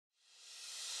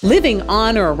Living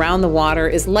on or around the water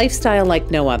is lifestyle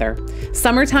like no other.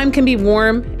 Summertime can be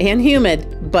warm and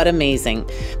humid, but amazing.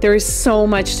 There is so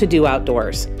much to do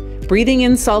outdoors. Breathing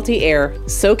in salty air,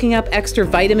 soaking up extra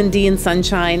vitamin D in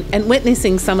sunshine, and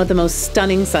witnessing some of the most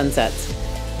stunning sunsets.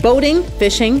 Boating,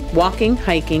 fishing, walking,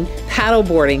 hiking,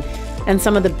 paddleboarding, and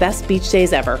some of the best beach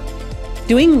days ever.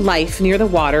 Doing life near the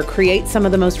water creates some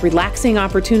of the most relaxing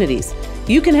opportunities.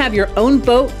 You can have your own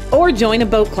boat or join a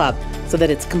boat club so that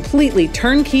it's completely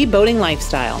turnkey boating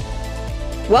lifestyle.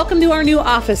 Welcome to our new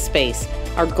office space.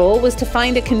 Our goal was to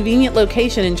find a convenient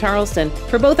location in Charleston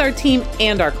for both our team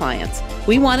and our clients.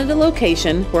 We wanted a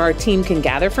location where our team can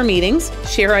gather for meetings,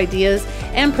 share ideas,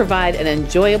 and provide an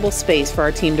enjoyable space for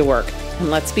our team to work.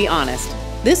 And let's be honest,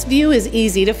 this view is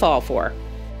easy to fall for.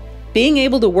 Being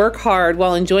able to work hard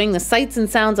while enjoying the sights and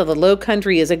sounds of the Low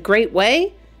Country is a great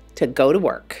way to go to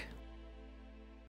work.